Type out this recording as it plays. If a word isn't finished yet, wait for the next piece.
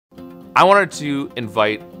I wanted to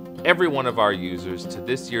invite every one of our users to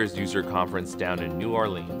this year's user conference down in New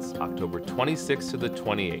Orleans, October 26th to the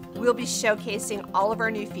 28th. We'll be showcasing all of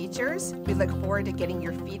our new features. We look forward to getting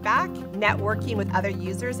your feedback, networking with other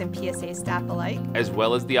users and PSA staff alike, as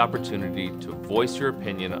well as the opportunity to voice your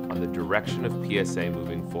opinion on the direction of PSA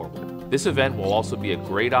moving forward. This event will also be a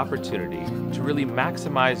great opportunity to really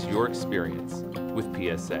maximize your experience with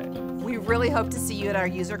PSA. We really hope to see you at our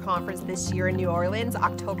user conference this year in New Orleans,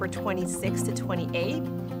 October 26th to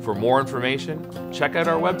 28th. For more information, check out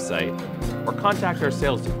our website or contact our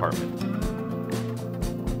sales department.